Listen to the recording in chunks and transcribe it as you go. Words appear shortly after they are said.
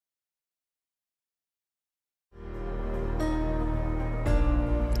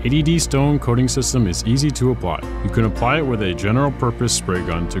ADD Stone coating system is easy to apply. You can apply it with a general purpose spray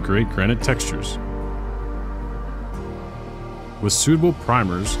gun to create granite textures. With suitable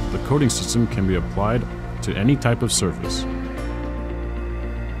primers, the coating system can be applied to any type of surface.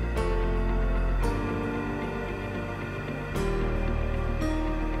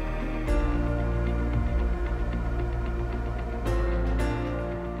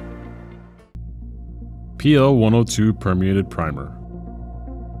 PL102 Permeated Primer.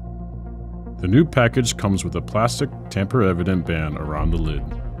 The new package comes with a plastic tamper-evident band around the lid.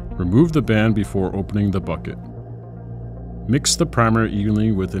 Remove the band before opening the bucket. Mix the primer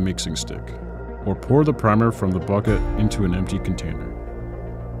evenly with a mixing stick, or pour the primer from the bucket into an empty container.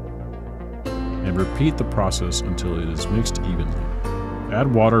 And repeat the process until it is mixed evenly.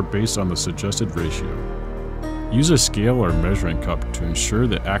 Add water based on the suggested ratio. Use a scale or measuring cup to ensure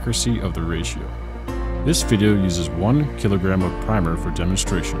the accuracy of the ratio. This video uses 1 kilogram of primer for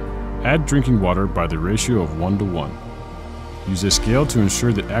demonstration. Add drinking water by the ratio of 1:1. Use a scale to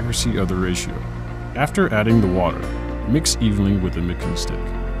ensure the accuracy of the ratio. After adding the water, mix evenly with a mixing stick.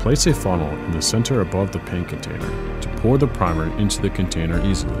 Place a funnel in the center above the paint container to pour the primer into the container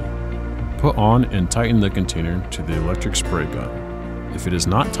easily. Put on and tighten the container to the electric spray gun. If it is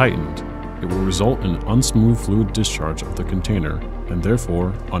not tightened, it will result in unsmooth fluid discharge of the container and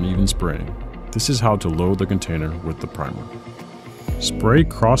therefore uneven spraying. This is how to load the container with the primer. Spray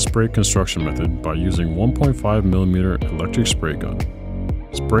cross-spray construction method by using 1.5 mm electric spray gun.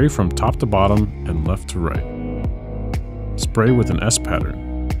 Spray from top to bottom and left to right. Spray with an S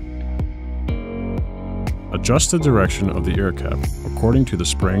pattern. Adjust the direction of the air cap according to the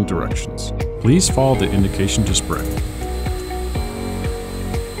spraying directions. Please follow the indication to spray.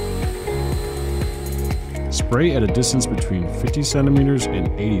 Spray at a distance between 50 centimeters and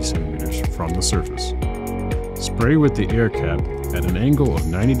 80 centimeters from the surface. Spray with the air cap at an angle of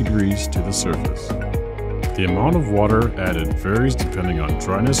 90 degrees to the surface. The amount of water added varies depending on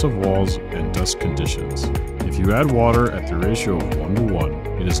dryness of walls and dust conditions. If you add water at the ratio of 1:1,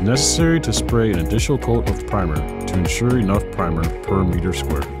 it is necessary to spray an additional coat of primer to ensure enough primer per meter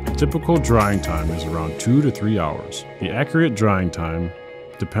squared. Typical drying time is around 2 to 3 hours. The accurate drying time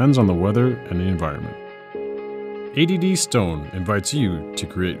depends on the weather and the environment. ADD Stone invites you to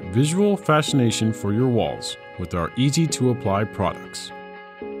create visual fascination for your walls with our easy-to-apply products.